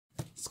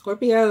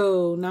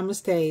Scorpio,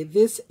 namaste.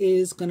 This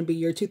is going to be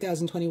your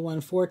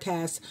 2021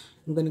 forecast.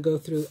 I'm going to go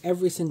through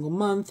every single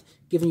month,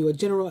 giving you a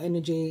general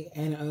energy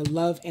and a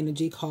love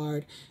energy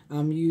card.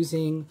 I'm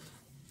using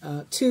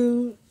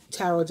two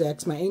tarot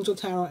decks, my angel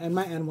tarot and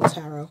my animal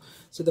tarot.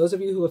 So those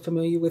of you who are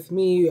familiar with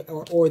me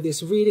or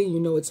this reading, you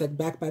know it's like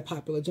backed by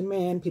popular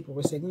demand. People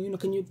were saying, you know,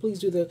 can you please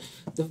do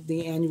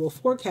the annual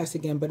forecast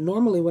again? But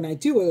normally when I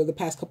do it, or the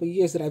past couple of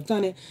years that I've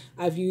done it,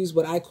 I've used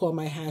what I call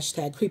my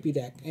hashtag creepy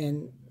deck.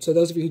 And so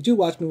those of you who do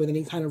watch me with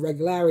any kind of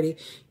regularity,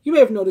 you may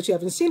have noticed you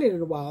haven't seen it in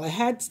a while. I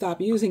had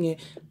stopped using it.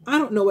 I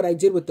don't know what I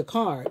did with the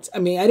cards. I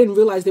mean, I didn't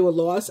realize they were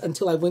lost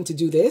until I went to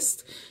do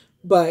this,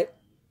 but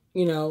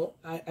you know,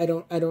 I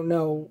don't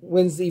know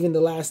when's even the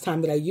last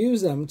time that I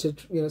used them to,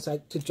 you know, it's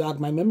like to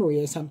jog my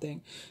memory or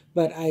something.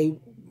 But I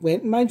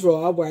went in my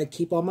drawer where I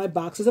keep all my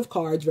boxes of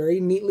cards very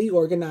neatly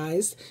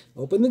organized,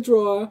 opened the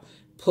drawer,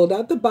 pulled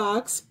out the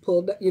box,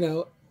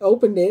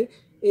 opened it.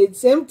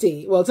 It's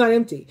empty. Well, it's not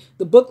empty.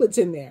 The booklet's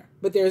in there,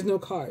 but there's no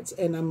cards.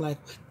 And I'm like,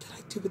 what did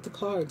I do with the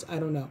cards? I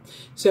don't know.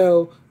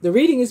 So the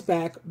reading is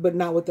back, but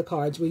not with the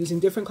cards. We're using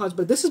different cards,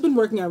 but this has been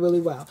working out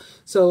really well.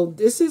 So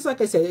this is,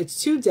 like I said,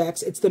 it's two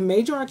decks. It's the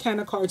major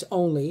arcana cards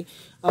only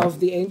of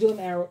the angel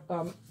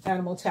and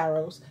animal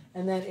tarots.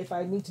 And then if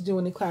I need to do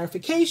any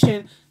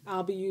clarification,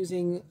 I'll be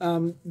using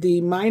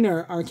the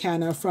minor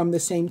arcana from the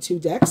same two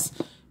decks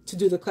to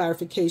do the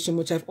clarification,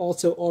 which I've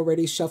also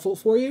already shuffled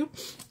for you.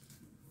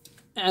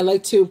 I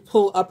like to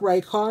pull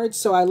upright cards,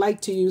 so I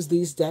like to use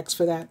these decks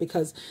for that,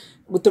 because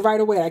with the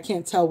Rider-Waite, I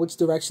can't tell which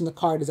direction the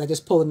card is. I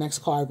just pull the next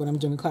card when I'm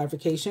doing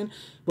clarification.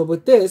 But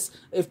with this,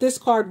 if this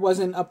card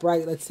wasn't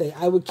upright, let's say,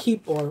 I would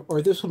keep,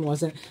 or this one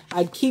wasn't,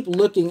 I'd keep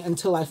looking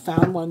until I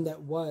found one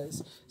that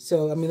was.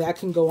 So, I mean, that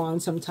can go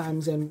on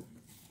sometimes, and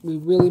we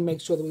really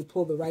make sure that we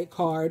pull the right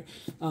card,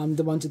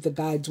 the ones that the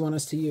guides want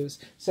us to use.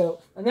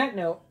 So, on that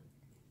note,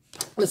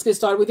 let's get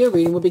started with your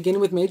reading. We'll begin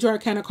with Major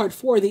Arcana card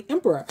 4, the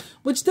Emperor,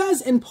 which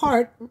does in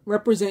part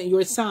represent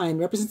your sign,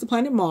 represents the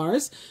planet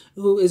Mars,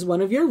 who is one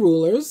of your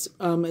rulers,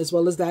 as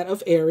well as that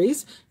of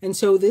Aries. And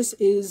so this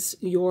is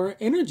your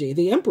energy,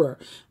 the Emperor.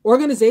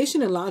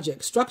 Organization and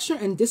logic, structure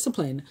and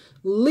discipline,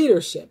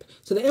 leadership.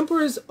 So the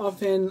Emperor is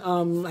often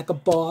like a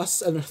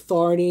boss, an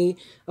authority,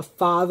 a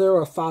father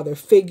or father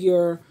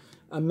figure,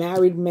 a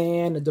married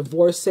man, a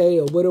divorcee,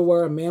 a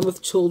widower, a man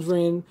with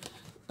children,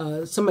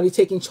 somebody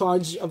taking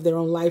charge of their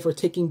own life or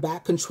taking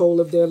back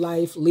control of their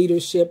life,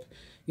 leadership,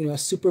 you know, a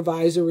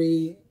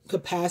supervisory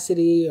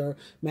capacity or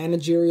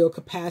managerial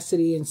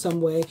capacity in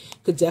some way.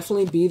 Could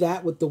definitely be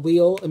that with the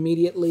wheel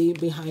immediately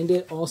behind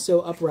it,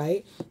 also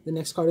upright. The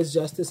next card is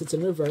Justice. It's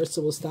in reverse,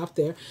 so we'll stop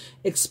there.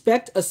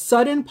 Expect a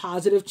sudden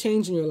positive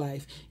change in your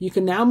life. You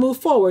can now move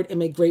forward and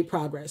make great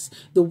progress.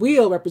 The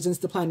wheel represents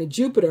the planet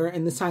Jupiter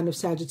and the sign of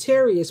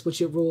Sagittarius,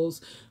 which it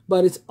rules,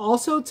 but it's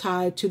also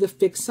tied to the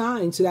fixed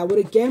signs. So that would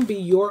again be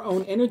your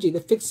own energy. The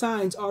fixed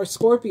signs are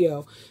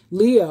Scorpio,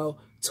 Leo,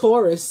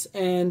 Taurus,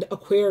 and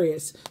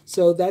Aquarius.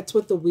 So that's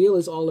what the wheel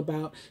is all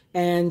about.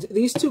 And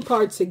these two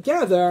cards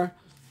together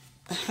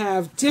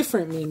have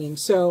different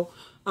meanings. So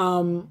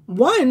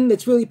one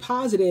that's really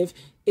positive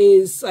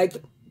is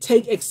like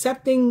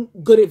accepting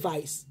good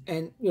advice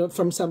and, you know,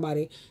 from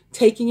somebody,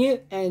 taking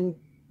it and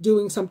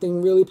doing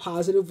something really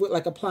positive with,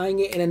 like applying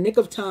it in a nick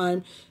of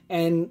time,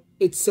 and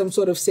it's some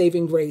sort of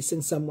saving grace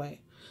in some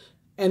way.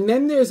 And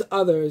then there's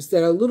others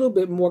that are a little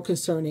bit more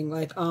concerning,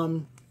 like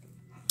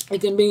it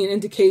can be an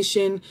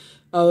indication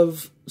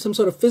of some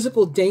sort of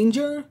physical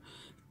danger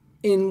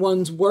in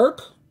one's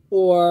work,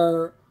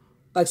 or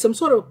like some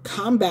sort of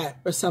combat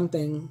or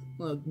something,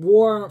 like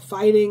war,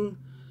 fighting.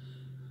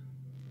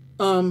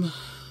 Can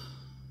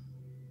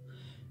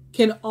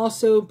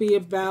also be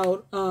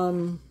about,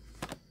 how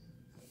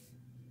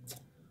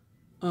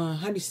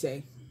do you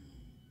say?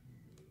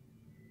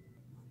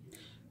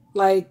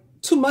 Like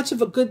too much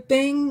of a good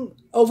thing,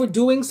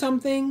 overdoing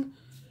something.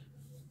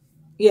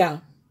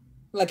 Yeah.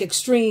 Like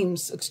extreme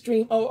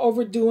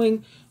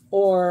overdoing,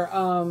 or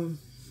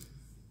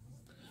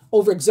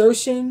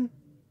overexertion,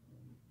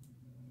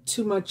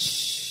 too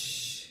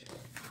much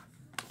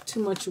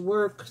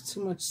work,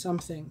 too much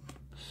something.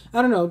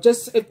 I don't know.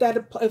 Just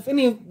if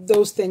any of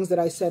those things that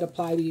I said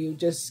apply to you,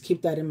 just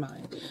keep that in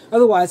mind.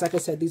 Otherwise, like I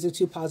said, these are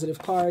two positive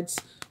cards,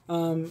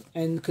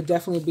 and could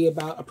definitely be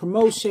about a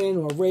promotion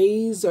or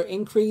raise or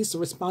increase or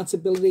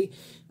responsibility,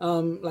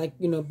 like,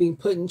 you know, being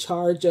put in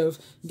charge of,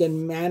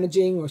 again,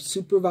 managing or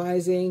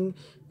supervising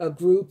a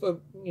group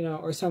of, you know,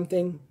 or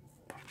something.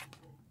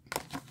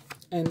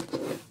 And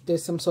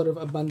there's some sort of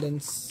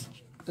abundance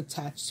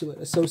attached to it,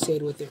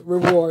 associated with it,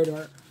 reward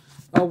or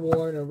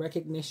award or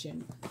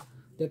recognition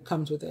that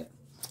comes with it.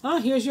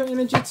 Here's your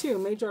energy too.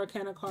 Major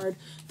Arcana card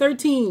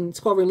 13. It's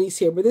called Release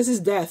here, but this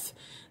is Death.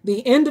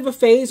 The end of a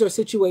phase or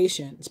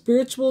situation.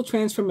 Spiritual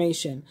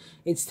transformation.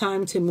 It's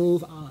time to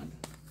move on.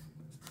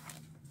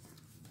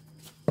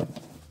 I'm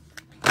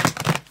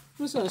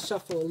just going to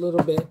shuffle a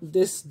little bit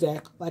this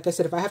deck. Like I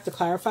said, if I have to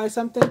clarify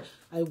something,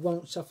 I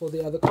won't shuffle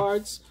the other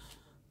cards.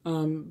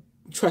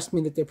 Trust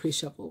me that they're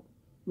pre-shuffled.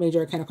 Major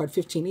Arcana card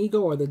 15,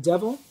 Ego, or the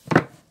Devil.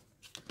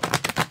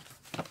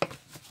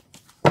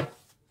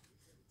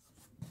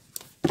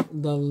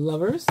 the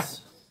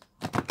Lovers.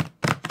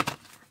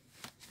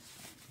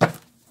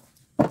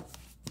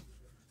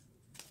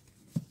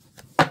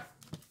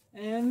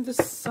 And the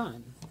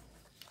Sun.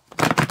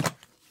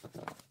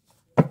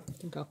 I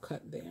think I'll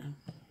cut there.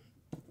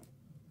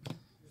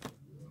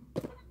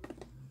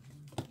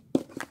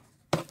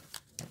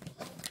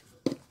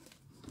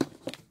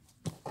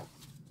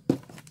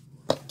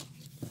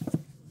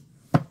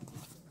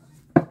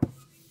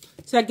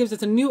 So that gives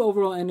us a new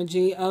overall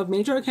energy of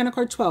Major Arcana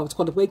card 12. It's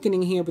called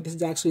Awakening here, but this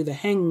is actually the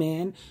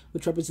Hangman,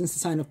 which represents the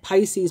sign of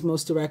Pisces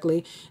most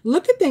directly.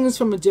 Look at things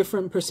from a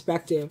different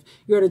perspective.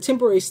 You're at a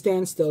temporary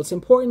standstill. It's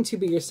important to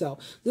be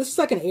yourself. This is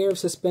like an air of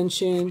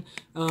suspension,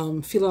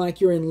 feeling like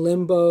you're in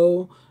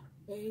limbo.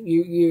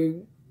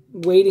 You're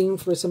waiting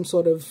for some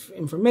sort of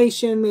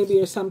information maybe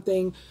or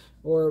something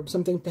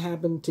to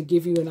happen to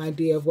give you an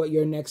idea of what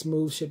your next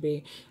move should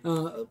be.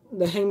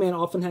 The Hangman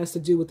often has to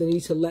do with the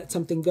need to let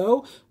something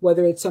go,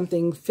 whether it's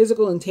something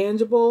physical and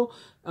tangible,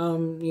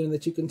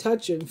 that you can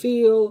touch and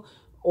feel,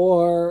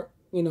 or,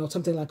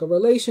 something like a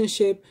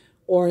relationship,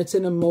 or it's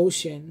an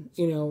emotion,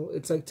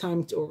 it's like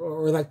time to,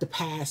 or like the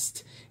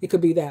past. It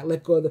could be that,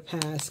 let go of the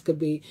past, could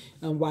be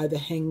why the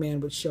Hangman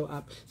would show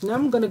up. So now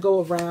I'm going to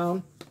go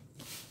around.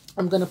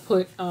 I'm going to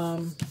put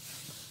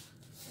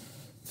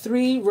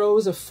 3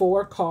 rows of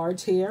 4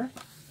 cards here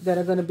that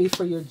are going to be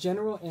for your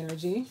general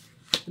energy.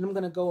 And I'm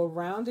going to go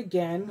around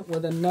again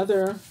with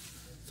another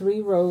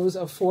 3 rows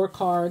of 4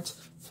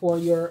 cards for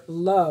your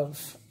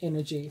love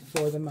energy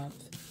for the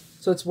month.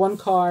 So it's 1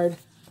 card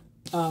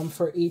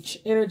for each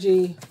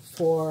energy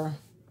for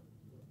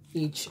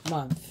each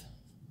month.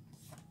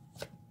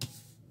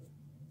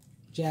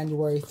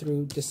 January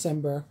through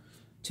December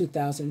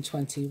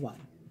 2021.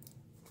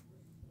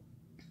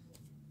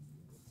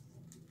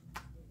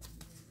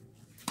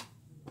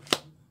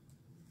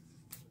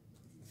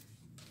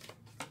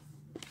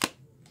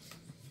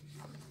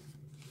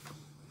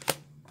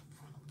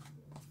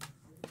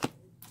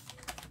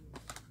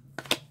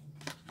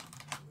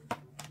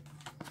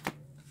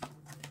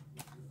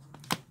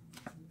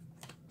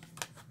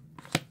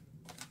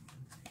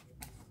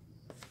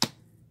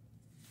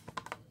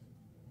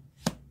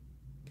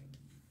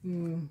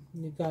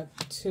 You got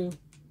 2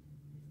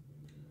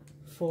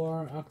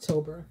 for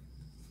October.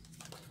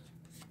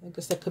 I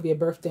guess that could be a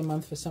birthday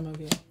month for some of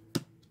you.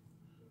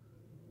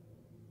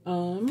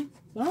 All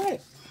right.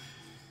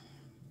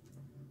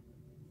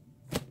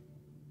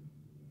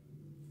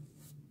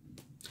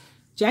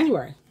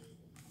 January.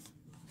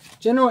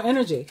 General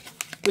energy.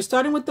 We're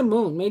starting with the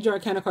Moon, Major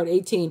Arcana card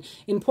 18.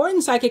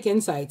 Important psychic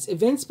insights,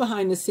 events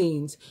behind the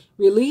scenes.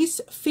 Release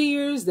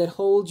fears that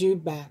hold you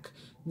back.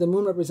 The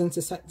Moon represents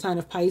the sign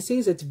of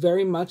Pisces. It's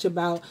very much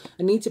about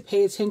a need to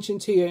pay attention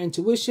to your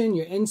intuition,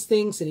 your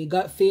instincts, any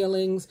gut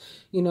feelings,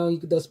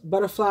 those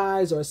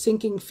butterflies or a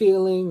sinking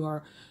feeling,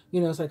 or,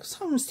 it's like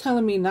someone's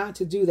telling me not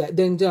to do that.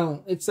 Then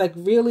don't. It's like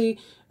really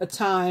a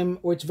time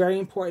where it's very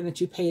important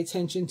that you pay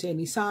attention to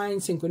any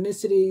signs,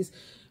 synchronicities,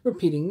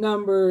 repeating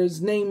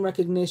numbers, name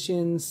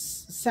recognitions,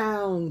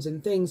 sounds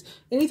and things.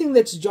 Anything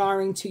that's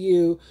jarring to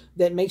you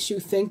that makes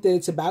you think that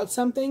it's about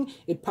something,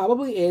 it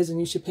probably is, and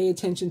you should pay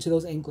attention to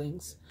those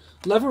inklings.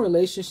 Love and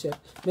relationship.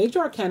 Major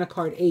Arcana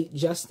card 8,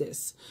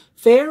 Justice.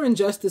 Fair and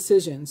just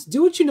decisions.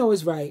 Do what you know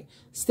is right.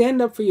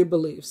 Stand up for your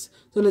beliefs.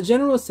 So in a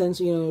general sense,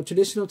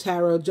 traditional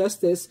tarot,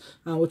 Justice,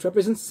 which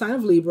represents the sign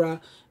of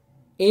Libra,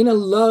 in the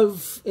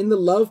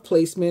love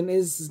placement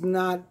is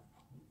not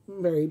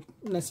very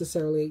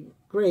necessarily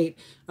great.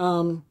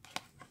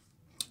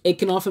 It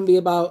can often be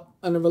about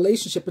in a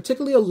relationship,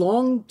 particularly a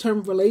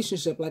long-term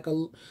relationship, like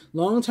a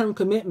long-term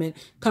commitment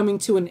coming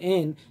to an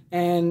end.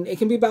 And it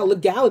can be about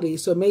legality.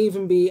 So it may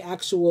even be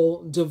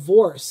actual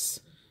divorce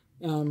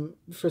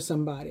for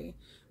somebody.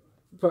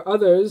 For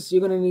others,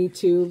 you're going to need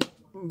to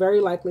very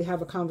likely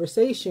have a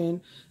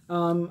conversation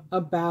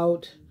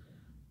about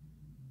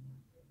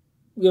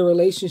your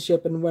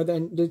relationship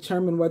and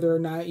determine whether or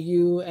not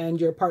you and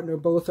your partner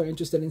both are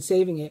interested in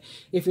saving it.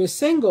 If you're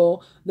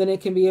single, then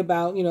it can be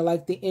about,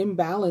 like the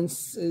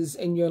imbalances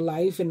in your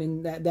life and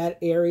in that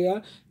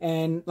area.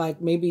 And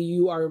like maybe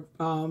you are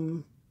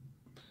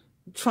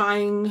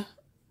trying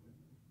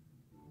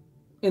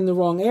in the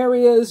wrong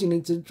areas. You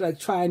need to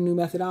try a new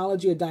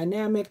methodology, a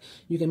dynamic.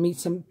 You can meet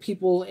some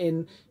people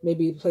in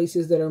maybe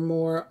places that are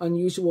more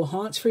unusual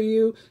haunts for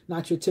you,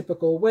 not your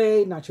typical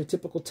way, not your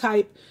typical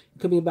type. It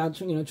could be about,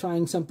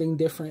 trying something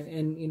different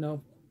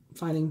and,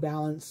 finding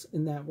balance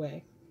in that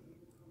way.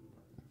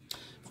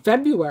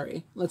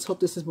 February. Let's hope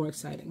this is more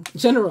exciting.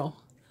 General.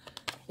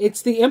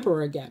 It's the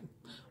Emperor again.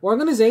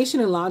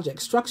 Organization and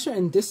logic, structure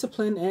and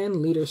discipline and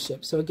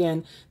leadership. So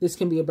again, this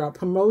can be about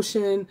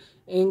promotion,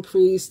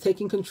 increase,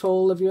 taking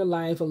control of your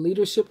life, a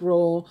leadership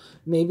role,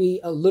 maybe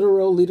a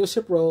literal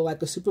leadership role,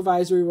 like a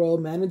supervisory role,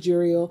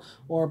 managerial,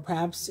 or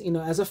perhaps,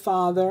 as a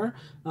father,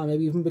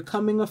 maybe even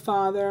becoming a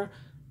father,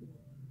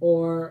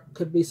 or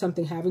could be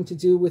something having to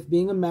do with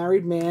being a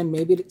married man.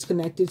 Maybe it's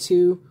connected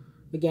to,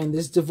 again,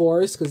 this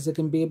divorce, because it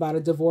can be about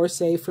a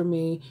divorcee for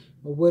me,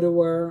 a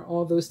widower,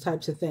 all those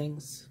types of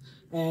things.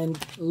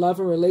 And love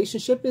and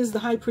relationship is the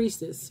High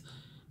Priestess.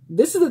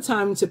 This is the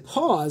time to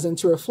pause and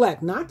to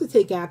reflect, not to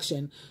take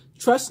action.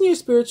 Trust in your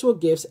spiritual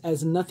gifts,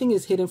 as nothing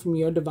is hidden from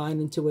your divine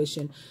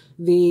intuition.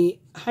 The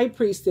High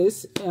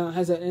Priestess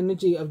has an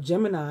energy of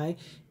Gemini,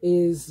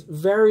 is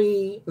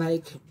very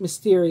like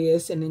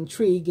mysterious and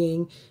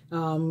intriguing.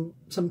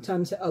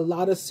 Sometimes a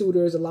lot of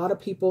suitors, a lot of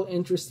people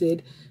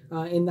interested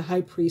in the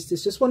High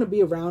Priestess just want to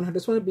be around her,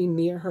 just want to be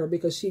near her,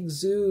 because she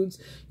exudes,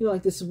 you know,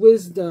 like this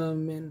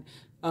wisdom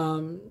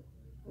and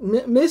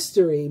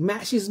mystery.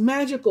 She's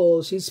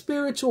magical, she's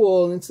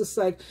spiritual, and it's just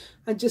like,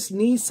 I just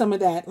need some of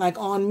that, like,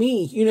 on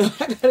me, you know.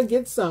 I gotta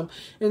get some.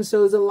 And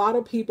so there's a lot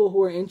of people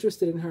who are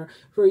interested in her.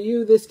 For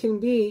you, this can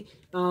be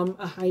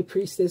a High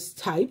Priestess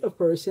type of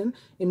person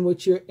in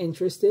which you're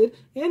interested,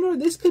 and or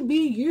this could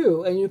be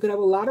you, and you could have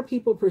a lot of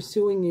people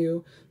pursuing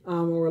you,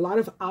 or a lot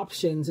of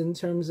options in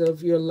terms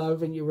of your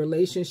love and your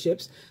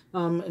relationships,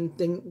 and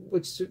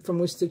from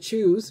which to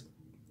choose.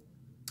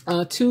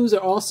 Twos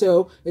are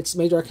also, it's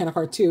Major Arcana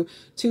card 2.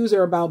 Twos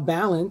are about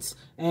balance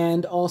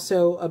and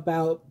also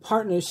about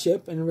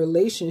partnership and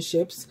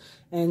relationships.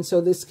 And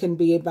so this can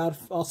be about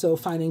also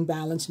finding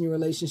balance in your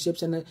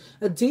relationships and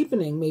a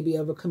deepening maybe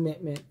of a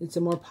commitment. It's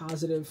a more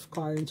positive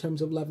card in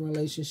terms of love and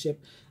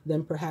relationship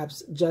than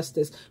perhaps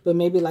Justice. But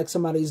maybe like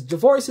somebody's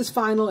divorce is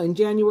final in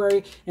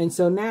January, and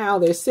so now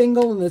they're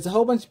single and there's a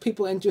whole bunch of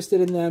people interested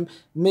in them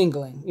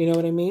mingling. You know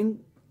what I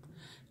mean?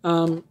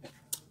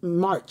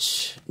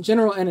 March,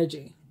 general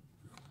energy.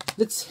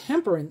 The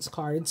Temperance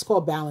card, it's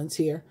called Balance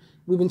here.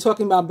 We've been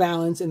talking about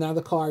balance, and now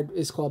the card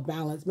is called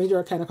Balance. Major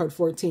Arcana card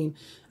 14.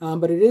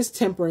 But it is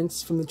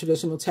Temperance from the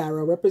traditional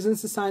tarot.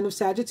 Represents the sign of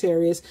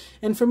Sagittarius.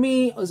 And for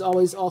me, it was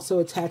always also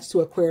attached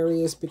to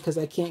Aquarius, because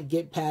I can't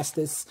get past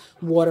this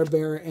water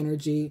bearer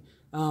energy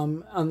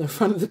on the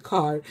front of the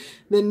card.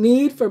 The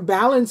need for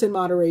balance and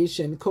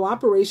moderation,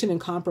 cooperation and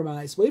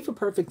compromise. Wait for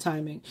perfect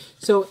timing.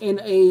 So in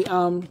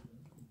a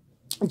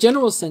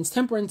general sense,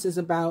 Temperance is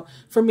about,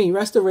 for me,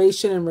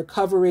 restoration and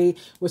recovery,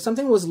 where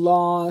something was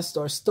lost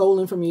or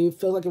stolen from you,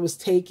 feel like it was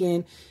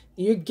taken.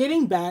 You're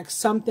getting back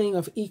something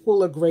of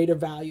equal or greater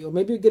value. Or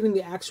maybe you're getting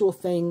the actual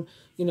thing,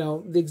 you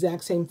know, the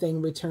exact same thing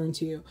returned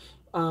to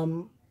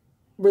you.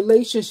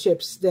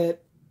 Relationships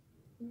that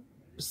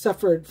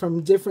suffered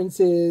from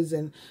differences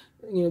and,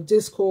 you know,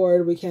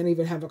 discord, we can't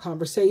even have a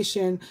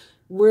conversation.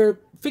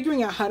 We're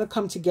figuring out how to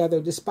come together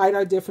despite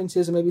our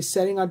differences, or maybe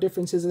setting our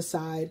differences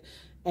aside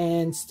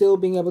and still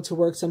being able to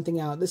work something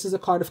out. This is a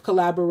card of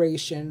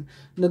collaboration,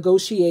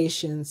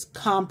 negotiations,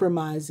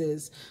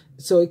 compromises.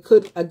 So it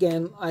could,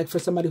 again, like for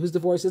somebody whose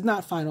divorce is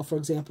not final, for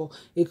example,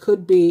 it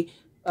could be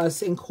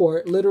us in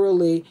court,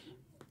 literally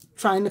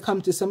trying to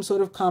come to some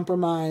sort of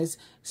compromise,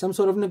 some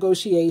sort of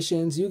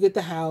negotiations. You get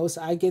the house,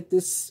 I get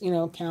this, you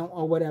know, account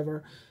or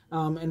whatever,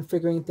 and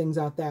figuring things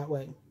out that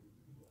way.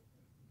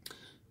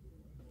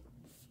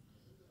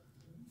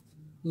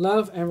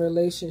 Love and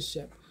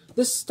relationship.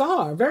 The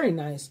Star, very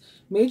nice.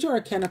 Major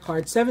Arcana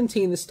card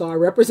 17, the Star,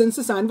 represents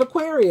the sign of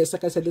Aquarius.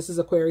 Like I said, this is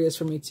Aquarius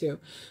for me too.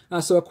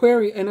 So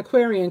an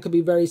Aquarian could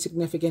be very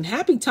significant.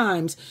 Happy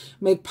times,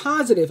 make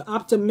positive,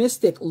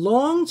 optimistic,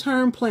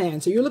 long-term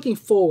plans. So you're looking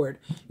forward.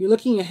 You're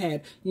looking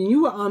ahead.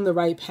 You are on the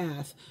right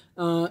path.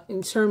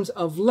 In terms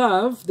of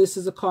love, this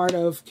is a card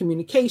of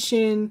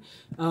communication,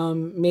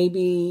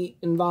 maybe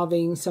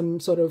involving some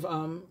sort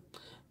of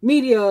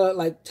media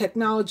like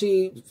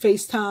technology,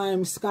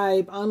 FaceTime,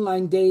 Skype,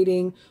 online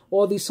dating,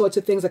 all these sorts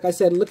of things. Like I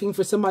said, looking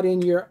for somebody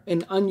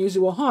in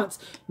unusual haunts.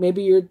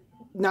 Maybe you're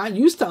not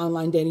used to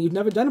online dating. You've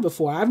never done it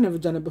before. I've never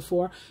done it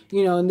before,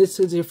 you know, and this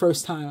is your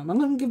first time. I'm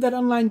going to give that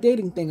online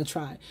dating thing a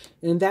try,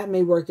 and that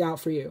may work out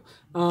for you.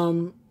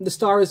 The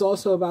Star is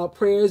also about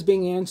prayers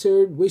being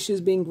answered,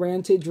 wishes being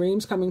granted,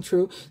 dreams coming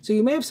true. So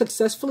you may have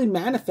successfully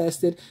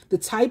manifested the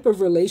type of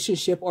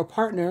relationship or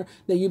partner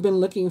that you've been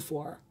looking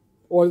for,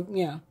 or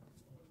yeah.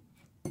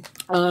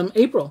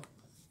 April,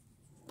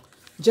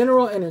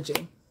 general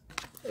energy.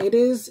 It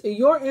is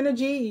your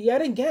energy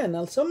yet again.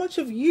 Now, so much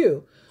of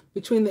you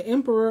between the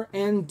Emperor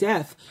and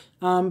Death.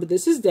 But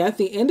this is Death,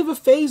 the end of a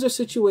phase or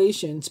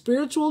situation,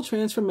 spiritual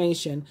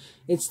transformation.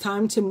 It's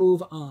time to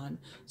move on.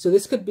 So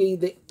this could be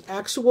the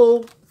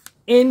actual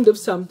end of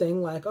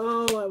something, like,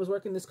 oh, I was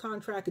working this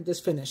contract, it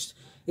just finished.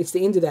 It's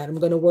the end of that. I'm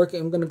going to work,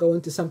 I'm going to go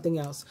into something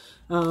else.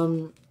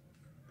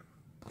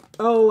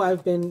 Oh,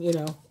 I've been, you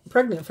know,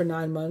 pregnant for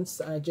 9 months.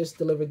 I just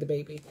delivered the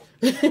baby.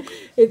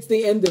 It's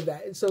the end of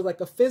that. So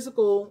like a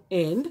physical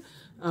end,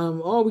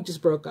 or we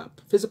just broke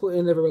up. Physical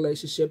end of a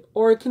relationship.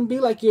 Or it can be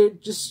like you're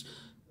just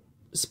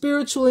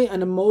spiritually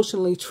and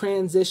emotionally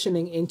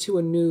transitioning into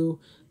a new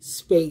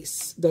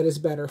space that is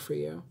better for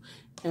you.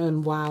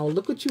 And wow,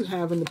 look what you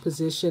have in the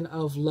position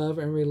of love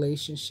and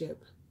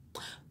relationship.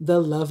 The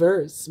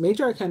Lovers.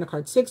 Major Arcana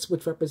card 6,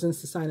 which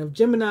represents the sign of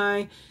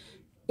Gemini.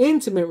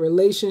 Intimate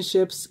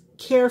relationships.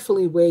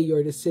 Carefully weigh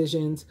your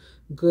decisions.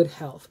 Good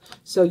health.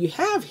 So you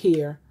have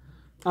here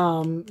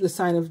the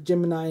sign of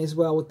Gemini as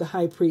well, with the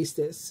High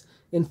Priestess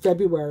in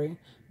February.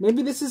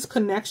 Maybe this is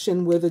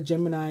connection with a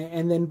Gemini,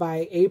 and then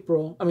by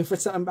April, I mean, for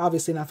some,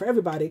 obviously not for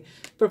everybody,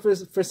 but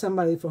for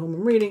somebody for whom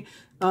I'm reading,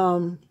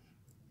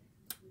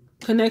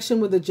 connection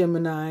with a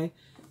Gemini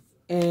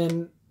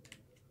and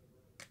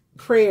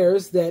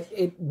prayers that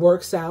it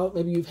works out.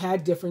 Maybe you've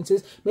had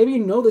differences. Maybe you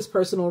know this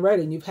person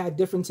already and you've had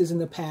differences in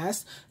the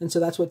past. And so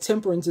that's what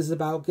temperance is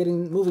about,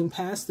 moving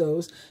past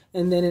those.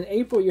 And then in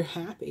April, you're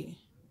happy.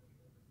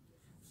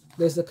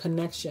 There's a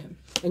connection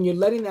and you're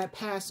letting that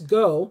past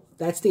go.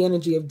 That's the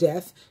energy of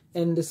death,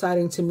 and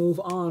deciding to move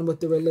on with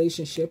the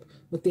relationship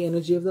with the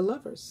energy of the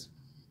Lovers.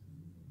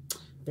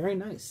 Very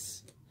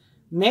nice.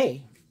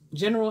 May,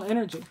 general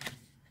energy.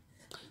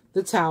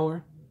 The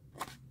Tower.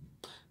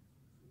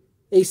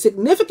 A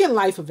significant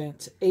life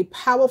event, a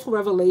powerful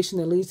revelation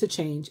that leads to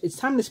change. It's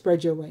time to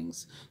spread your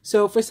wings.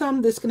 So for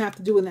some, this can have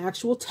to do with an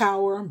actual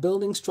tower,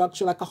 building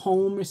structure, like a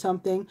home or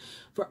something.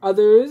 For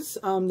others,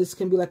 this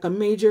can be like a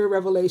major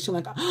revelation,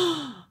 like,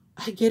 oh,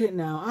 I get it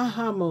now,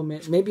 aha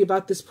moment. Maybe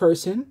about this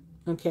person,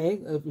 okay?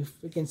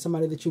 Again,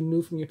 somebody that you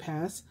knew from your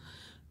past,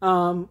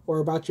 or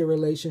about your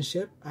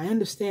relationship. I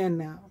understand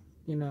now,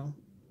 you know.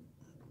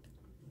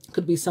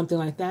 Could be something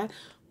like that.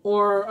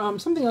 Or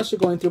something else you're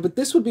going through. But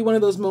this would be one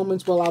of those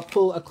moments where I'll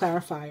pull a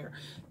clarifier.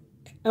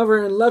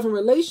 However, in love and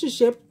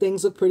relationship,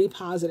 things look pretty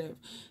positive.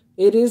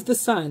 It is the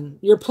Sun.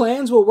 Your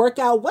plans will work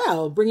out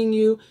well, bringing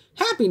you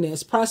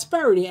happiness,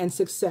 prosperity, and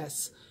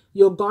success.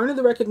 You'll garner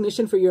the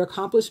recognition for your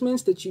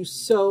accomplishments that you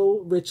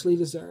so richly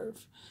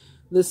deserve.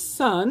 The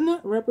Sun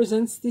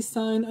represents the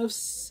sign of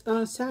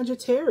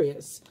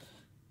Sagittarius.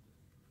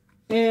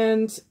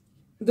 And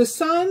the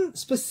Sun,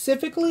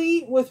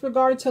 specifically with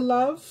regard to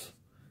love,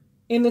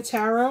 in the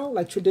tarot,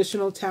 like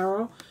traditional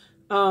tarot,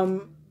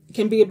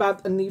 can be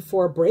about a need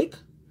for a break.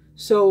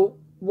 So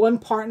one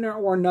partner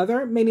or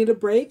another may need a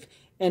break.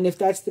 And if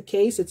that's the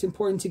case, it's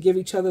important to give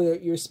each other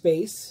your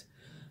space.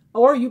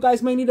 Or you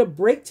guys may need a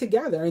break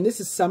together. And this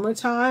is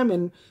summertime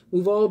and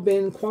we've all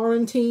been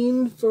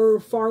quarantined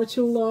for far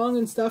too long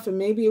and stuff. And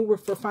maybe we're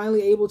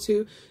finally able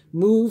to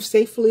move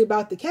safely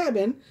about the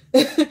cabin.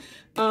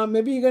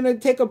 Maybe you're going to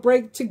take a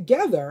break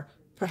together.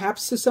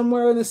 Perhaps to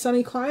somewhere in a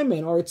sunny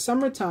climate, or it's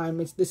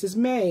summertime. This is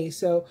May,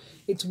 so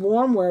it's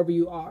warm wherever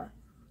you are.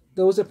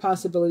 Those are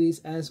possibilities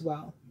as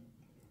well.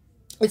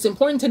 It's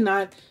important to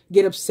not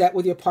get upset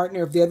with your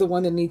partner if they're the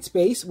one that needs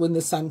space when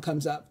the Sun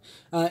comes up.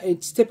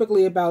 It's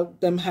typically about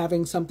them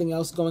having something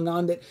else going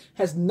on that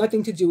has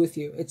nothing to do with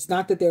you. It's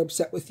not that they're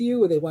upset with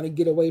you or they want to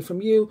get away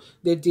from you.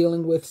 They're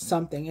dealing with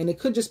something. And it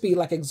could just be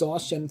like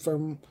exhaustion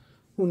from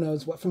who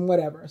knows what, from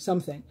whatever,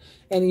 something.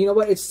 And you know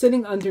what? It's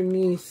sitting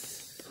underneath...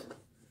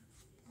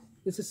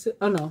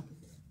 oh no,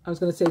 I was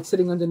going to say it's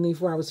sitting underneath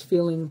where I was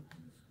feeling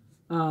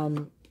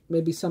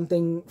maybe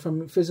something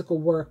from physical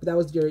work. But that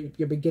was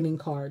your beginning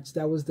cards.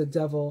 That was the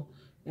Devil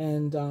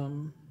and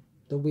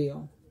the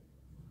Wheel.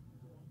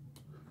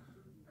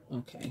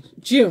 Okay,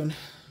 June.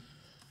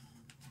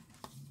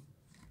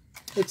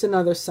 It's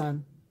another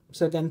Sun.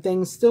 So again,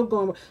 things still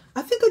going.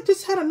 I think I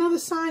just had another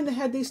sign that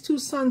had these two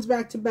suns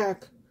back to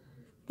back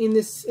in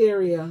this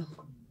area.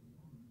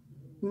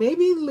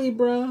 Maybe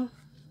Libra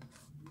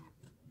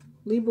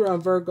or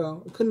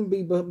Virgo. It couldn't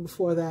be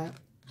before that.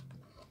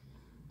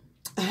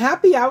 A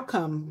happy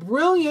outcome.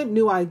 Brilliant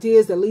new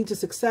ideas that lead to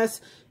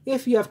success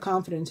if you have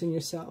confidence in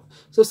yourself.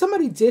 So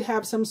somebody did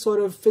have some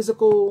sort of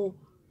physical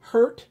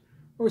hurt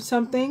or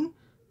something.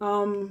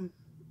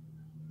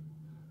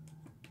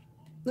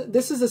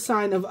 This is a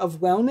sign of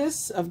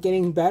wellness, of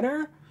getting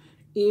better.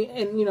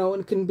 And, you know,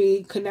 it can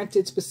be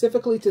connected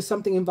specifically to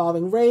something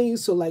involving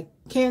rays. So like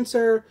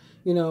cancer,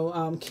 you know,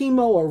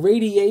 chemo or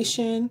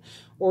radiation,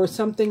 or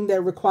something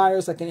that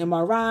requires like an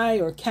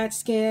MRI or a CAT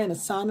scan, a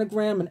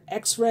sonogram, an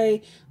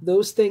X-ray,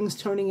 those things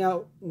turning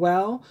out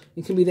well.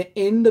 It can be the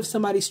end of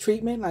somebody's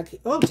treatment. Like,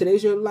 oh,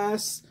 today's your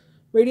last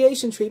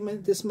radiation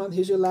treatment. This month,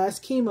 here's your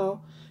last chemo.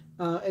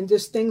 And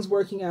just things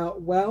working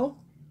out well.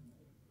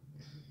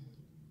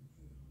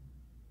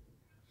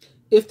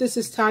 If this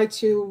is tied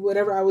to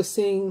whatever I was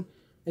seeing,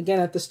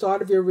 again, at the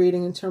start of your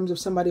reading in terms of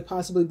somebody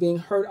possibly being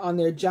hurt on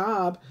their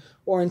job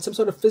or in some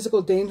sort of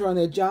physical danger on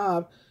their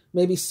job,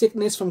 maybe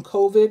sickness from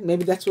COVID,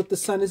 maybe that's what the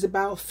Sun is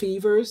about,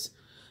 fevers.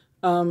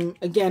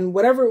 Again,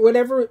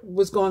 whatever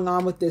was going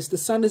on with this, the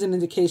Sun is an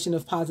indication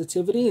of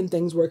positivity and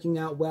things working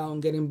out well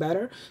and getting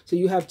better. So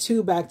you have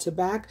two back to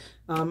back.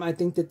 I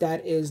think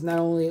that is not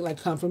only like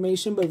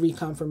confirmation, but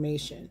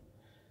reconfirmation.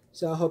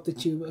 So I hope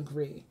that you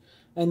agree.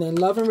 And then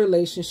love and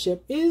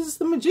relationship is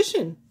the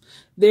Magician.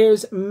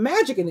 There's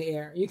magic in the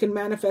air. You can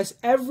manifest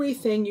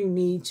everything you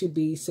need to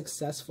be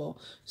successful.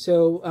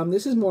 So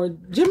this is more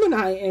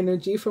Gemini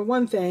energy for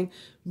one thing,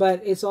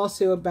 but it's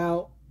also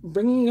about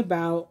bringing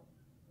about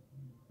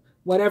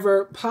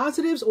whatever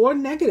positives or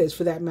negatives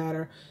for that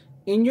matter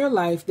in your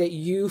life that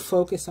you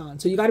focus on.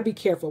 So you got to be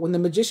careful. When the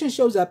Magician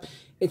shows up,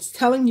 it's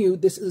telling you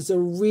this is a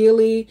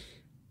really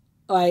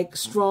like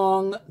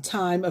strong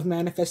time of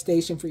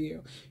manifestation for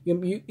you.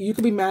 You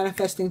could be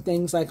manifesting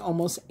things like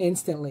almost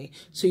instantly.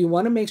 So you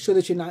want to make sure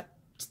that you're not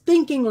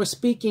thinking or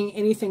speaking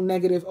anything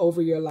negative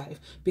over your life,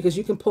 because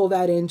you can pull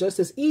that in just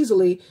as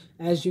easily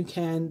as you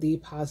can the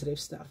positive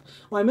stuff.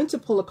 Well, I meant to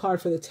pull a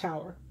card for the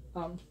Tower.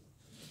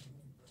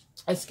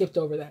 I skipped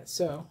over that.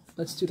 So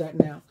Let's do that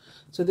now.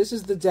 So this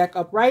is the deck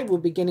upright. We're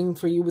beginning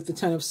for you with the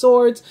Ten of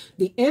Swords.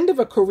 The end of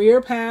a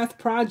career path,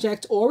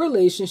 project, or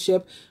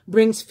relationship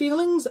brings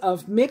feelings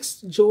of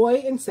mixed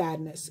joy and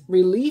sadness,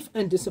 relief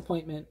and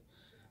disappointment.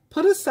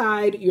 Put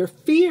aside your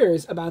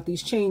fears about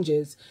these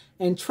changes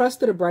and trust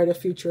that a brighter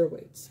future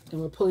awaits.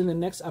 And we're pulling the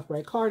next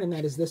upright card, and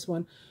that is this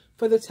one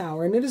for the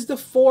Tower. And it is the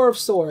Four of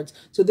Swords.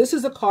 So this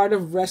is a card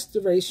of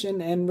restoration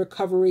and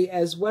recovery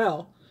as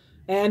well.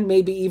 And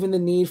maybe even the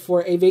need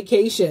for a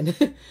vacation.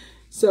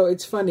 So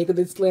it's funny because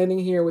it's landing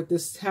here with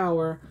this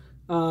Tower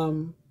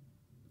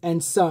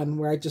and Sun,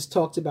 where I just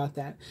talked about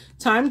that.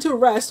 Time to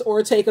rest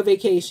or take a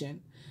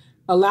vacation.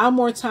 Allow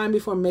more time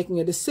before making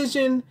a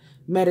decision.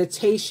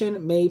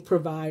 Meditation may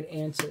provide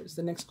answers.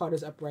 The next card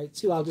is upright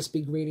too. I'll just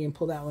be greedy and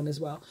pull that one as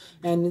well.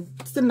 And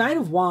it's the Knight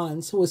of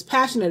Wands, who is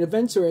passionate,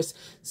 adventurous,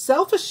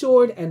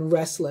 self-assured, and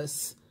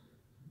restless.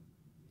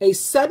 A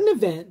sudden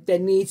event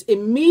that needs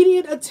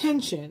immediate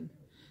attention.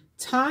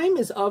 Time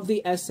is of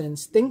the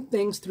essence. Think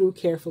things through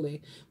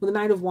carefully. Well, the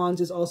Knight of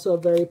Wands is also a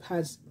very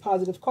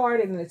positive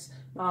card, and it's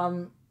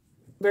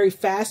very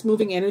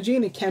fast-moving energy,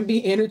 and it can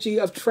be energy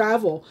of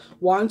travel.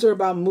 Wands are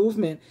about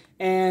movement,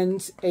 and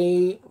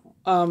the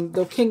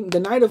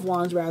Knight of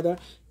Wands rather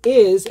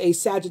is a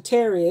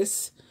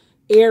Sagittarius,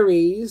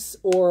 Aries,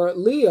 or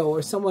Leo,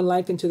 or someone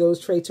likened to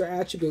those traits or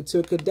attributes. So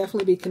it could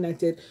definitely be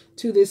connected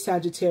to this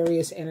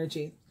Sagittarius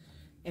energy.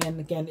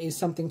 And again, is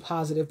something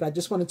positive. But I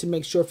just wanted to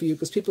make sure for you,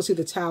 because people see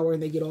the Tower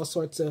and they get all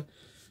sorts of,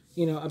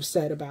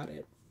 upset about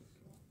it.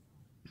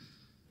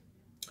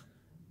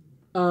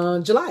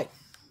 July.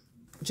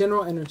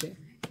 General energy.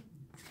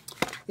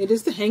 It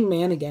is the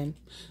Hangman again.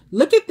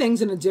 Look at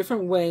things in a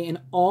different way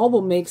and all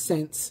will make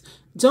sense.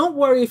 Don't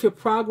worry if your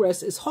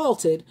progress is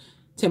halted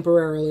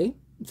temporarily.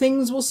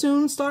 Things will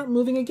soon start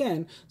moving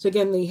again. So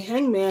again, the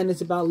Hangman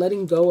is about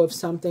letting go of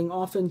something,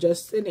 often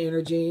just an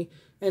energy,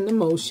 an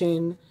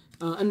emotion,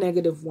 a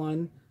negative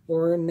one,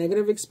 or a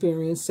negative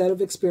experience, set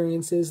of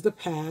experiences, the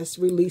past,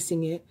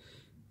 releasing it,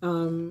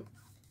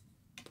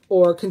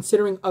 or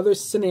considering other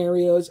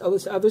scenarios,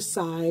 other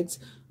sides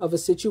of a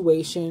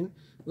situation.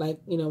 Like,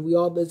 they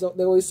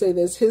always say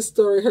there's his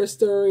story, her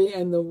story,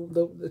 and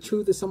the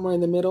truth is somewhere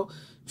in the middle.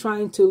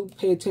 Trying to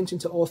pay attention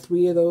to all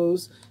three of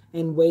those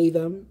and weigh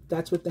them.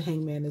 That's what the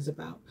Hangman is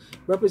about.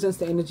 Represents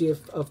the energy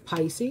of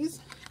Pisces.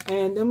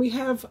 And then we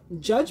have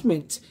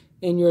Judgment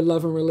in your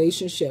love and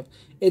relationship.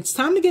 It's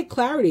time to get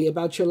clarity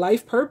about your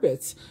life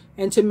purpose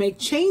and to make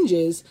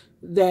changes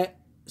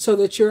so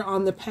that you're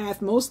on the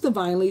path most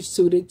divinely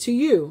suited to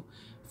you.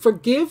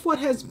 Forgive what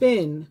has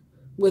been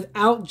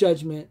without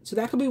judgment. So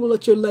that could be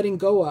what you're letting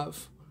go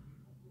of.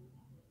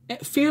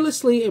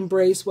 Fearlessly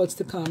embrace what's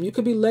to come. You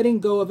could be letting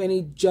go of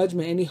any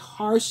judgment, any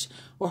harsh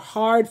or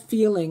hard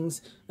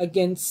feelings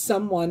against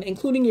someone,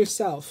 including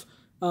yourself,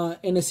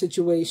 in a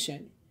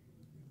situation.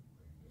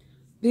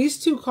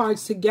 These two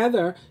cards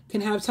together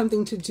can have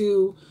something to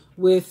do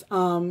with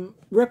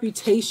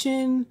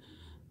reputation,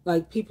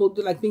 like people,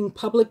 like being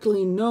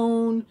publicly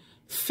known,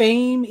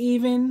 fame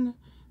even,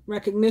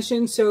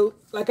 recognition. So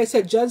like I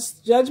said,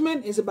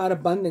 judgment is about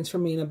abundance for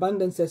me, an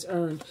abundance that's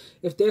earned.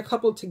 If they're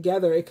coupled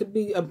together, it could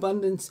be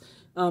abundance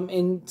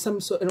in some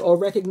sort, or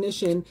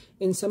recognition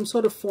in some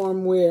sort of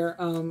form where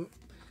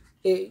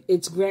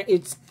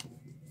it's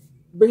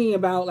bringing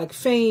about like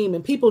fame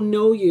and people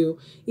know you,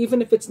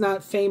 even if it's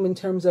not fame in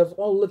terms of,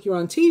 oh, look, you're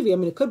on TV. I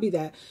mean, it could be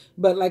that,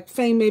 but like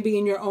fame maybe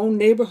in your own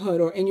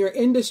neighborhood or in your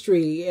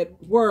industry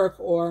at work,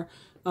 or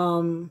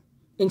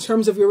in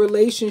terms of your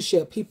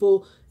relationship,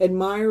 people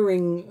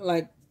admiring,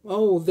 like,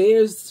 oh,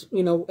 there's,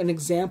 an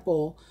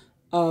example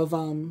of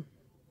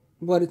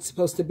what it's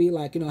supposed to be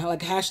like,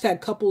 like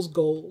hashtag couples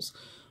goals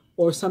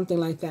or something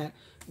like that.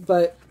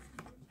 But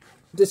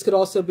this could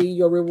also be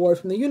your reward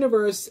from the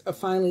universe, or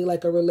finally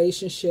like a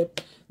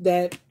relationship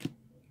that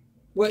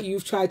what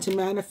you've tried to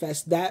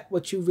manifest, that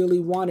what you really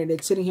wanted.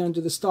 It's sitting here under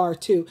the star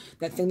too,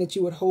 that thing that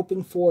you were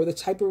hoping for, the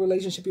type of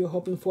relationship you were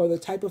hoping for, the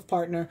type of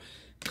partner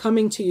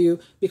coming to you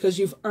because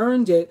you've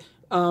earned it,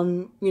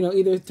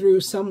 either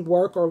through some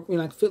work or,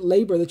 like fit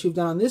labor that you've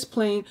done on this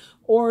plane,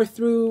 or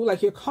through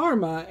like your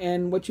karma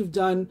and what you've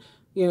done,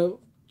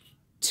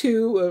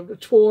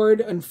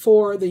 toward and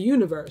for the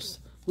universe.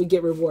 We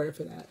get rewarded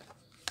for that.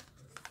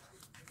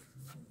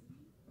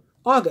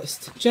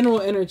 August, general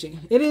energy.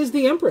 It is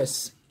the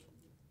Empress.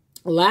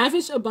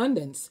 Lavish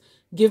abundance.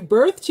 Give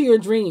birth to your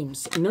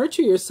dreams.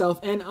 Nurture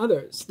yourself and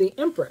others. The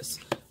Empress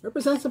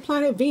represents the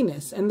planet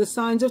Venus and the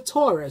signs of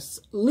Taurus,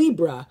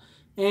 Libra,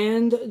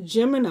 and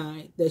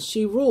Gemini that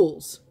she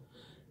rules.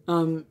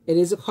 It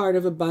is a card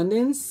of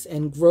abundance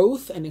and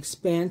growth and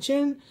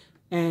expansion.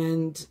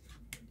 And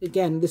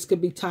again, this could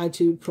be tied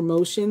to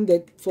promotion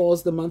that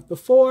falls the month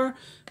before.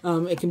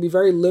 It can be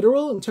very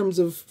literal in terms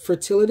of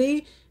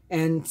fertility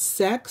and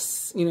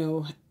sex,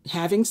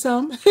 having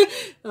some,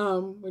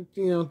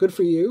 good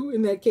for you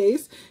in that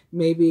case.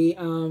 Maybe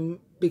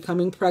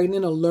becoming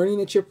pregnant or learning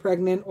that you're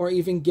pregnant, or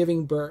even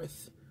giving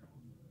birth.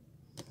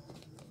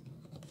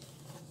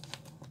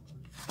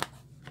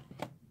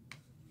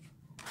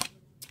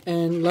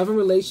 And love and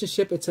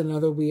relationship, it's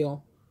another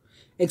wheel.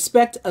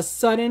 Expect a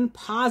sudden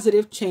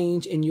positive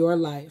change in your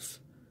life.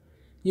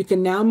 You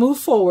can now move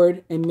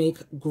forward and make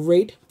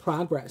great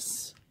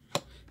progress.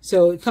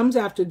 So it comes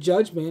after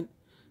Judgment.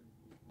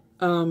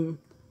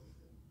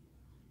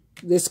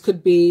 This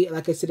could be,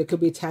 like I said, it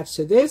could be attached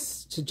to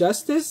this, to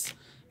Justice,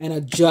 and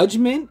a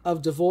judgment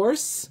of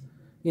divorce.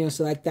 You know,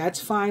 so like that's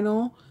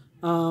final.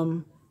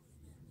 And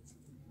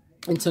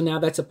so now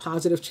that's a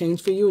positive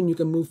change for you, and you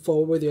can move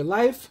forward with your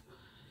life.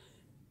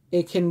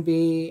 It can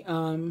be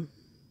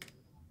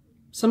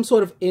some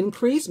sort of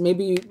increase.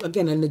 Maybe,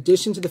 again, in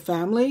addition to the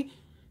family,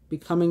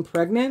 becoming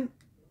pregnant.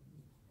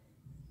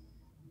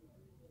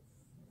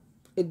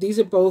 These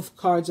are both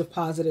cards of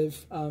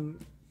positive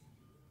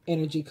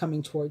energy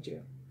coming toward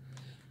you.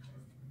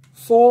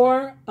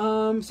 For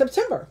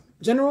September,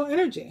 general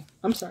energy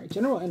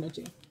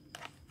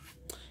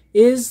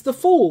is the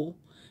Fool.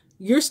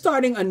 You're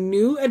starting a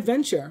new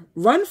adventure.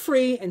 Run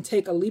free and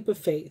take a leap of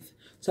faith.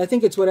 So I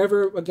think it's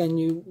whatever, again,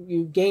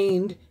 you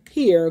gained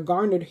here,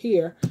 garnered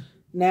here.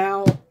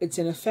 Now it's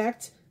in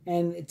effect,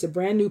 and it's a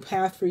brand new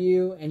path for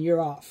you, and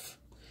you're off.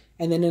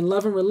 And then in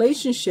love and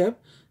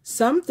relationship,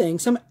 some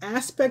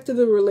aspect of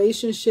the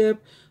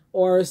relationship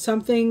or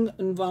something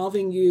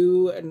involving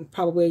you and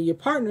probably your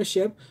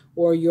partnership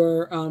or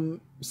your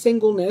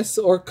singleness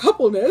or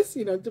coupleness,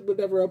 you know,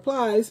 whatever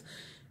applies,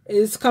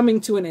 is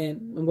coming to an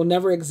end and will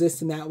never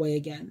exist in that way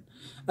again.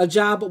 A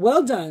job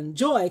well done,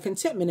 joy,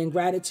 contentment, and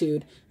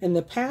gratitude, and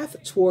the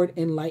path toward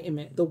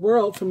enlightenment. The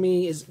world for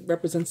me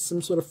represents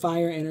some sort of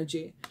fire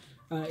energy.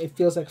 It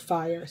feels like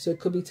fire, so it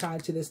could be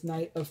tied to this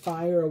night of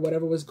fire or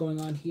whatever was going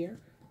on here,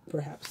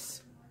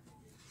 perhaps.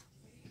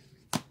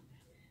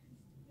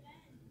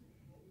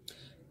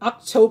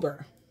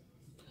 October,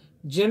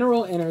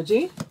 general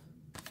energy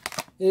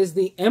is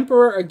the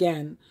Emperor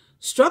again.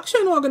 Structure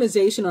and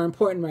organization are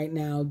important right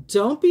now.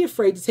 Don't be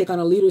afraid to take on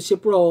a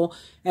leadership role,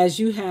 as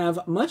you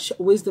have much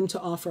wisdom to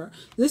offer.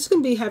 This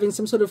can be having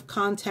some sort of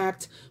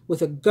contact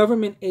with a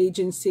government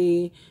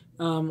agency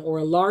or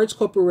a large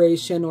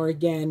corporation, or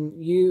again,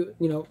 you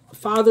know,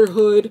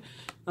 fatherhood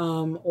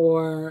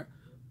or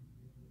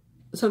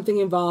something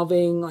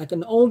involving like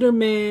an older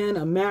man,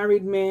 a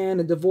married man,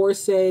 a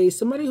divorcee,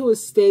 somebody who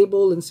is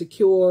stable and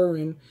secure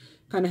and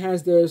kind of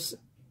has their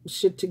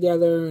shit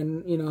together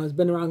and, you know, has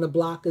been around the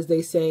block, as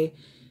they say,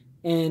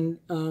 and,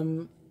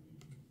 you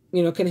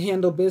know, can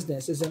handle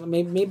business. Is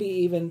maybe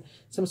even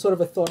some sort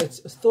of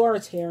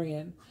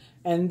authoritarian.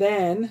 And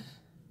then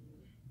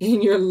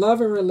in your love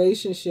and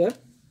relationship,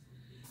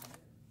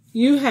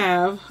 you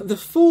have the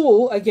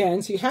Fool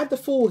again. So you had the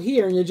Fool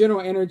here in your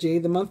general energy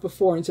the month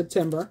before in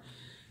September.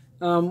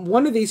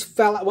 One of these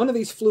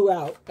flew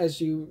out, as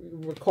you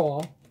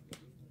recall,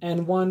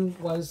 and one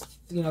was,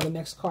 you know, the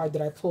next card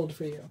that I pulled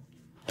for you.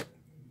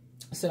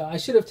 So I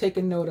should have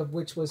taken note of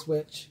which was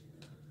which.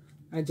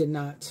 I did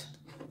not.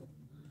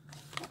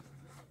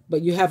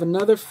 But you have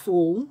another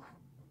Fool,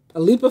 a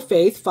leap of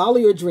faith, follow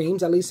your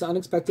dreams, at least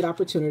unexpected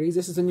opportunities.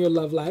 This is in your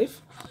love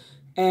life.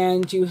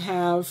 And you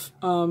have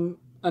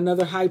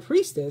another High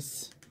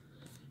Priestess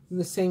in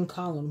the same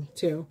column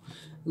too.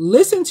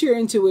 Listen to your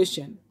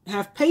intuition.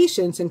 Have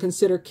patience and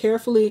consider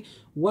carefully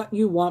what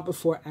you want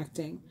before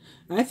acting.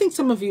 And I think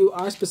some of you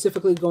are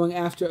specifically going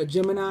after a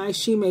Gemini.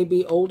 She may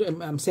be older.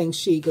 I'm saying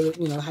she because,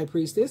 you know, the High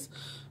Priestess.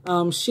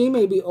 She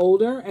may be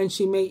older, and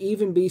she may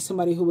even be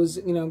somebody who was,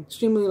 you know,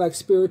 extremely like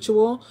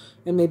spiritual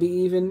and maybe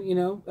even, you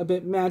know, a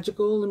bit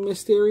magical and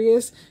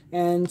mysterious,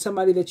 and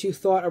somebody that you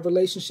thought a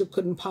relationship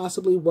couldn't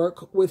possibly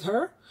work with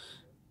her.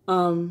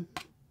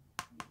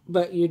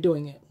 But you're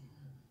doing it.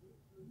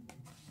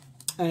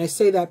 And I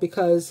say that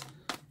because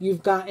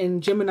you've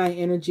gotten Gemini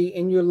energy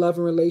in your love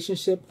and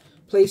relationship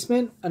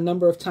placement a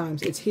number of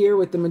times. It's here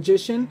with the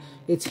Magician.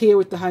 It's here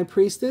with the High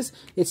Priestess.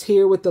 It's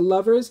here with the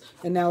Lovers.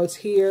 And now it's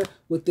here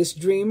with this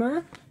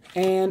Dreamer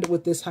and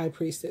with this High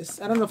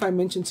Priestess. I don't know if I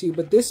mentioned to you,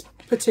 but this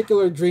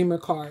particular Dreamer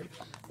card,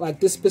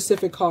 like this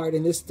specific card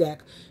in this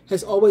deck,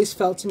 has always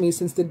felt to me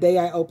since the day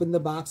I opened the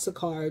box of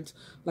cards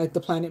like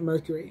the planet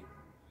Mercury.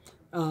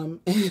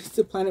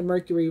 The planet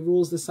Mercury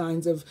rules the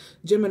signs of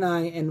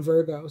Gemini and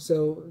Virgo.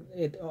 So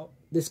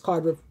this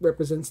card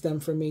represents them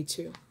for me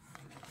too.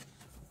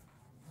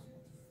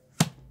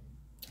 I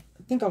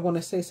think I want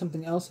to say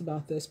something else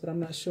about this, but I'm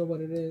not sure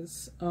what it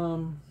is.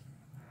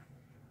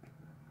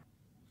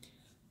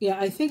 Yeah,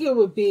 I think it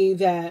would be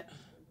that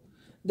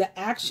the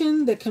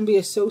action that can be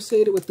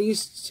associated with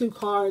these two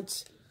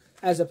cards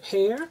as a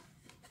pair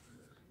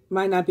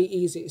might not be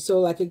easy. So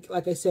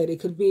like I said, it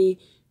could be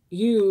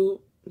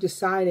you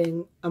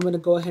deciding, I'm going to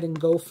go ahead and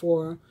go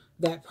for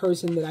that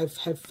person that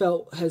have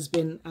felt has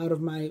been out of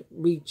my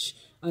reach,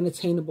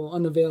 unattainable,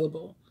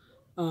 unavailable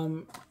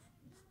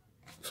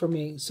for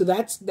me. So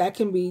that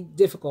can be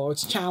difficult.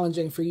 It's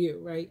challenging for you,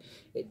 right?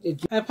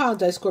 I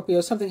apologize, Scorpio.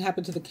 Something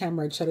happened to the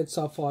camera. It shut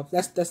itself off.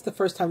 That's the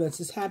first time that this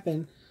has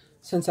happened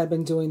since I've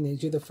been doing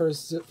these. You're the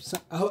first,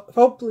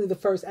 hopefully the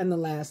first and the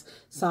last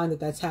sign that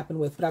that's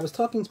happened with. But I was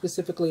talking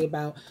specifically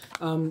about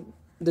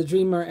the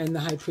Dreamer and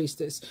the High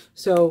Priestess.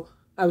 So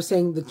I was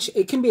saying that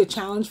it can be a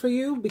challenge for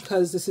you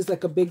because this is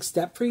like a big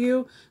step for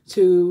you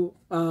to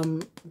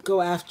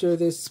go after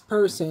this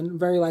person,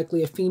 very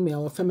likely a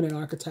female or feminine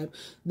archetype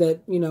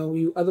that, you know,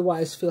 you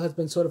otherwise feel has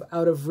been sort of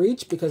out of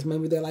reach because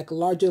maybe they're like a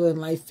larger than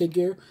life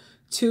figure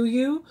to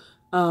you,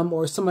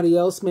 or somebody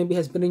else maybe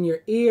has been in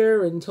your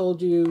ear and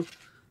told you,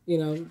 you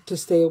know, to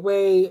stay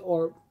away,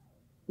 or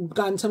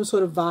gotten some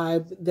sort of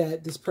vibe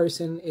that this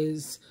person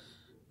is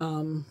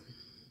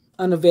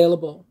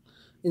unavailable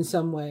in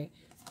some way.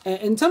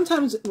 And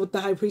sometimes with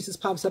the High Priestess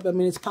pops up, I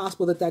mean, it's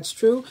possible that that's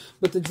true,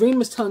 but the dream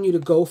is telling you to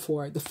go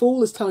for it. The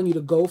Fool is telling you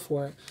to go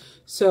for it.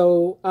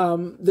 So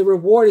the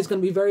reward is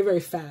going to be very, very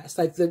fast.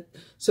 Like the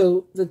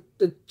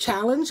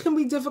challenge can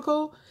be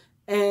difficult,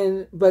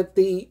 but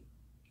the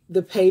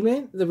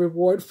payment, the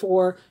reward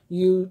for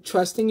you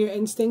trusting your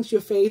instincts,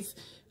 your faith,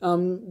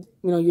 you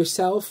know,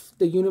 yourself,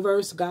 the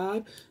universe,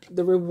 God,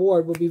 the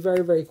reward will be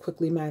very, very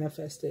quickly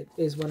manifested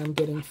is what I'm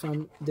getting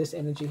from this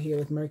energy here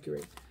with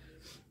Mercury.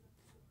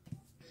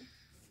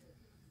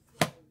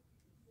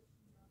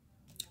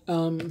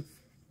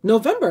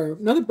 November,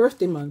 another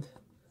birthday month.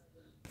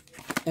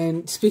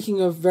 And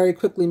speaking of very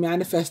quickly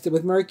manifested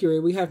with Mercury,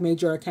 we have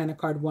Major Arcana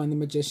card 1, the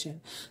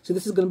Magician. So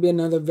this is going to be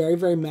another very,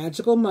 very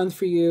magical month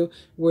for you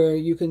where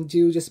you can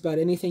do just about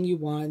anything you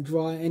want,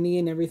 draw any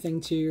and everything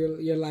to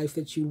your life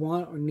that you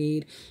want or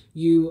need.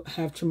 You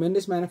have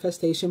tremendous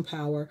manifestation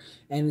power,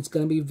 and it's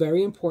going to be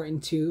very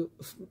important to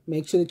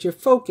make sure that your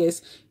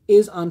focus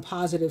is on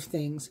positive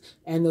things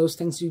and those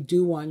things you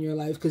do want in your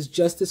life, because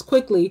just as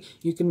quickly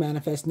you can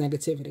manifest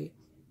negativity.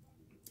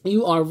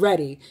 You are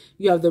ready.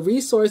 You have the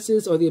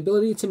resources or the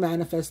ability to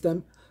manifest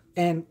them,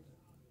 and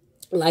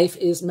life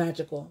is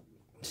magical.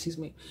 Excuse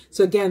me.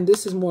 So again,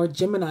 this is more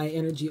Gemini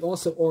energy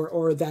also,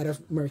 or that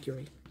of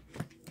Mercury.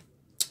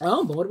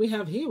 Oh, but what do we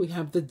have here? We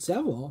have the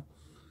Devil.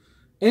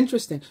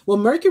 Interesting. Well,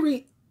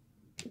 Mercury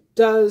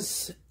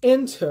does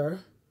enter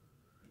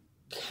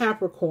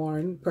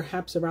Capricorn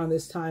perhaps around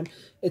this time.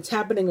 It's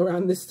happening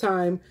around this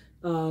time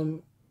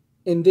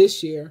in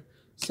this year.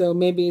 So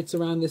maybe it's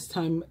around this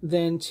time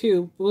then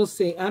too. We'll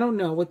see. I don't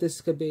know what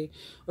this could be.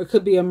 Or it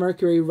could be a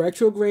Mercury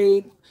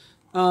retrograde,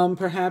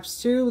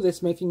 perhaps too,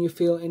 that's making you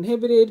feel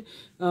inhibited.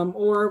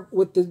 Or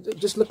with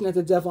just looking at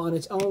the Devil on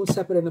its own,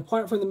 separate and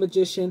apart from the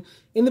Magician,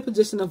 in the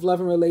position of love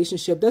and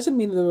relationship. Doesn't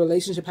mean that the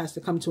relationship has to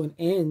come to an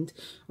end,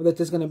 or that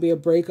there's going to be a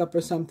breakup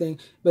or something.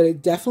 But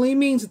it definitely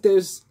means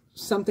that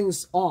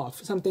something's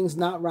off, something's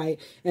not right,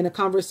 and a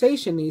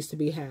conversation needs to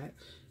be had.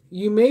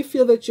 You may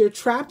feel that you're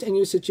trapped in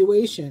your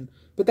situation,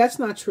 but that's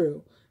not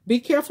true. Be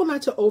careful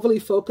not to overly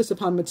focus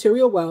upon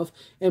material wealth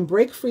and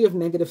break free of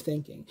negative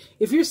thinking.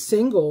 If you're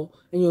single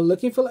and you're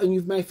looking for, and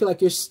you might feel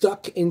like you're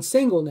stuck in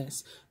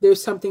singleness,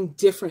 there's something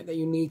different that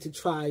you need to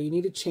try. You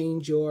need to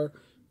change your,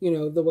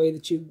 the way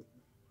that you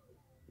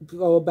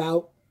go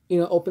about,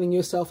 opening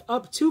yourself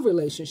up to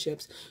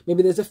relationships.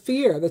 Maybe there's a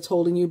fear that's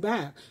holding you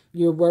back.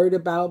 You're worried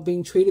about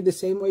being treated the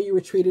same way you were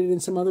treated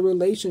in some other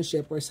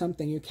relationship or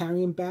something. You're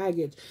carrying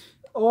baggage.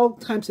 All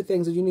kinds of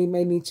things that you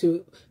may need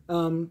to,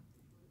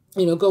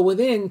 go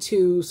within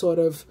to sort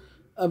of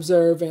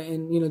observe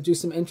and do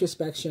some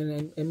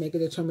introspection and make a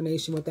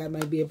determination what that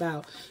might be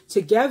about.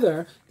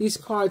 Together, these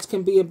cards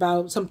can be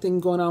about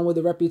something going on with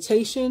a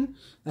reputation,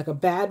 like a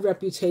bad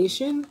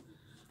reputation.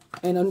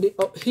 And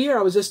here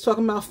I was just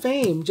talking about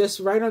fame, just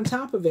right on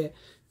top of it,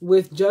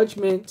 with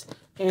Judgment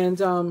and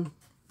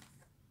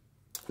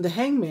the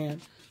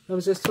Hangman. I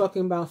was just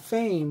talking about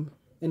fame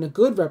and a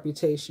good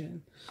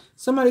reputation.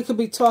 Somebody could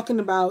be talking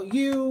about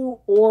you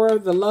or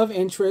the love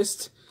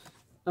interest.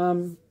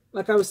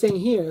 Like I was saying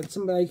here,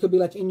 somebody could be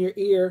like in your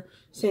ear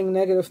saying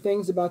negative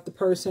things about the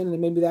person,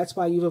 and maybe that's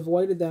why you've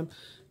avoided them.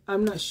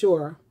 I'm not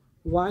sure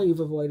why you've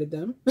avoided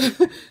them.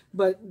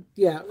 But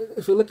yeah,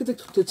 if we look at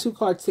the two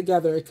cards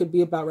together, it could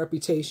be about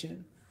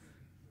reputation.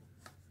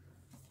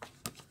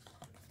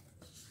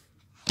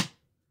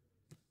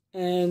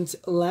 And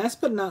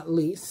last but not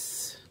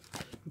least,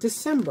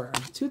 December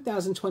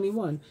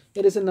 2021.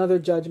 It is another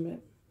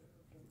Judgment.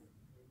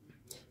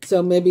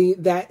 So maybe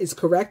that is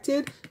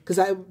corrected, because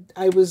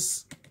I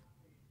was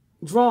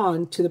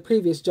drawn to the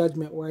previous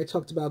Judgment where I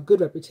talked about good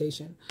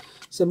reputation.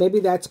 So maybe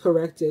that's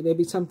corrected.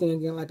 Maybe something,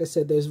 again, like I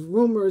said, there's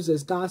rumors,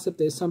 there's gossip,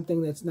 there's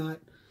something that's not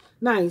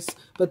nice,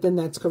 but then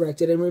that's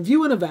corrected. And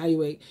review and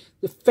evaluate.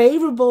 The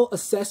favorable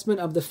assessment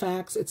of the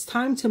facts. It's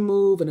time to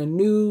move in a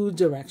new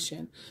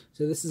direction.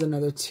 So this is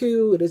another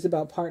 2. It is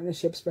about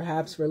partnerships,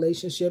 perhaps,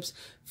 relationships,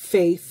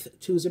 faith.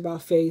 2 is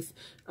about faith,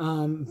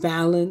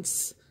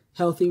 balance,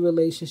 healthy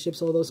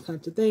relationships, all those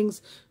kinds of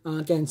things.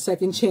 Again,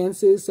 second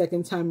chances,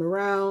 second time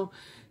around.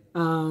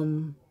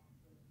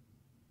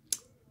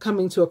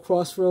 Coming to a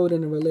crossroad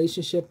in a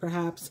relationship,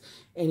 perhaps,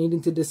 and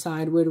needing to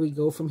decide where do we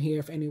go from here,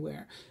 if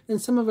anywhere.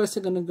 And some of us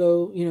are going to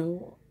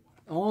go,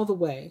 all the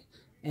way.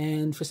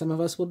 And for some of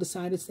us, we'll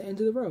decide it's the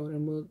end of the road,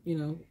 and we'll,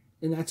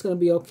 and that's going to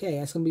be okay.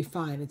 That's going to be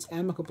fine. It's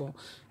amicable.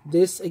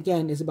 This,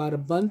 again, is about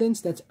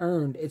abundance that's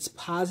earned. It's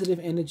positive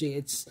energy.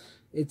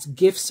 It's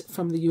gifts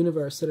from the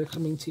universe that are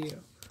coming to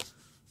you.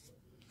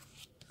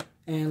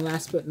 And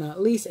last but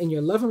not least, in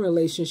your loving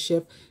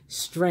relationship,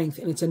 strength.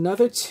 And it's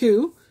another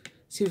 2.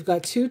 So you've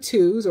got 2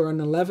 2s, or an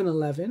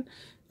 11-11.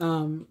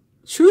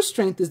 True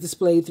strength is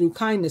displayed through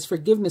kindness,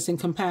 forgiveness, and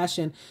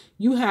compassion.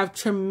 You have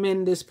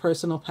tremendous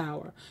personal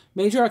power.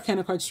 Major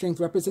Arcana card strength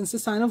represents the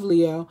sign of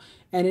Leo,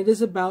 and it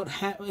is about,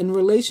 in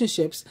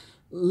relationships,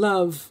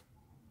 love,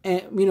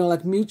 and, you know,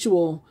 like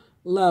mutual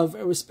love,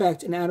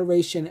 respect, and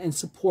adoration, and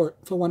support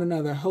for one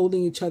another,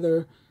 holding each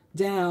other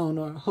down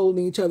or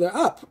holding each other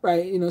up,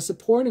 right? You know,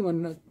 supporting one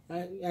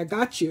another. I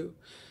got you.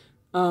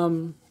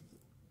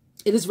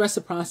 It is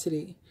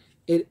reciprocity.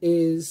 It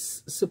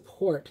is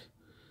support.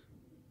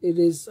 It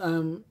is,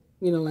 you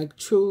know, like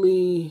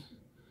truly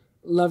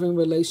loving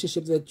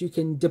relationships that you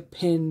can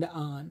depend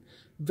on.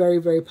 Very,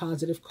 very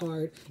positive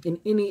card in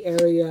any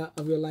area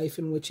of your life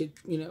in which it,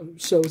 you know,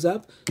 shows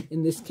up.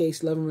 In this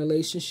case, love and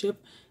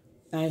relationship.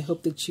 I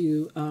hope that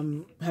you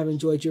have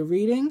enjoyed your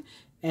reading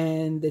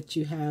and that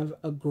you have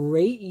a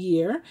great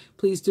year.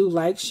 Please do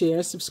like,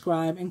 share,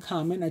 subscribe, and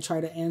comment. I try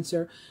to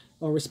answer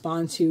or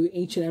respond to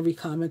each and every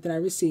comment that I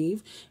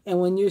receive. And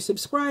when you're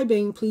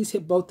subscribing, please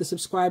hit both the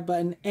subscribe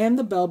button and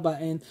the bell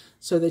button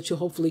so that you'll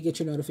hopefully get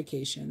your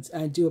notifications.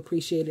 I do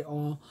appreciate it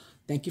all.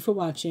 Thank you for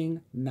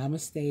watching.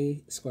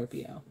 Namaste,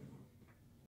 Scorpio.